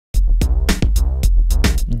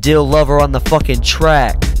Dill Lover on the fucking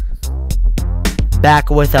track. Back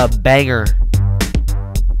with a banger.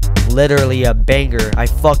 Literally a banger. I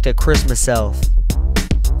fucked a Christmas elf.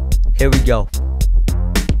 Here we go.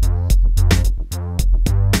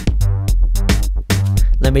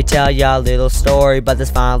 Let me tell ya a little story about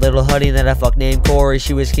this fine little honey that I fucked named Corey.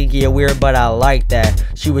 She was kinky and weird, but I liked that.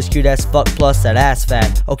 She was cute as fuck, plus that ass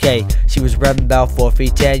fat. Okay, she was rubbing about 4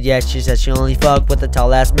 feet 10. Yeah, she said she only fucked with a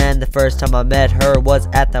tall ass man. The first time I met her was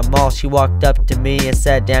at the mall. She walked up to me and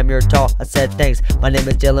said, "Damn, you're tall." I said, "Thanks, my name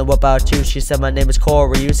is Dylan, what about you?" She said, "My name is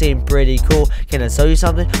Corey, you seem pretty cool. Can I show you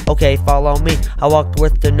something?" "Okay, follow me." I walked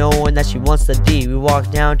with her knowing that she wants the D. We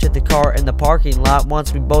walked down to the car in the parking lot.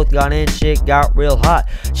 Once we both got in, shit got real hot.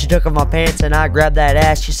 She took off my pants and I grabbed that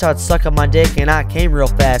ass. She started sucking my dick and I came real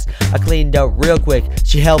fast. I cleaned up real quick.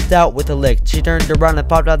 She helped out with a lick. She turned around and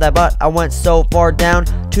popped out that butt. I went so far down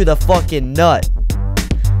to the fucking nut.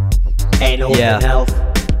 Anal with an elf.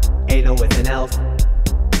 Anal with an elf.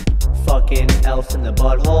 Fucking elf in the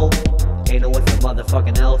butthole. Anal with a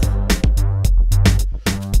motherfucking elf.